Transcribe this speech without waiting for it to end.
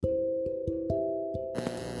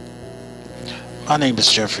My name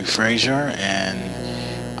is Jeffrey Frazier, and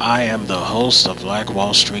I am the host of Black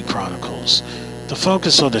Wall Street Chronicles. The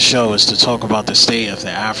focus of the show is to talk about the state of the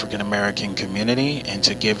African American community and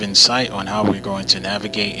to give insight on how we're going to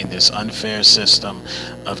navigate in this unfair system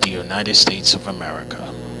of the United States of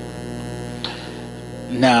America.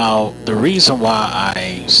 Now, the reason why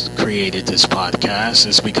I created this podcast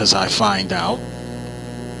is because I find out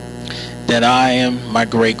that my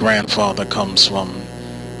great grandfather comes from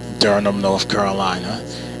Durham, North Carolina,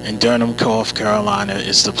 and Durham, North Carolina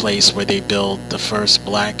is the place where they built the first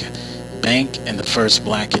black bank and the first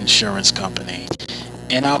black insurance company.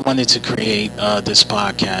 And I wanted to create this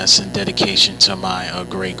podcast in dedication to my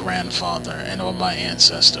great grandfather and all my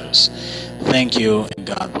ancestors. Thank you, and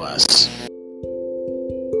God bless.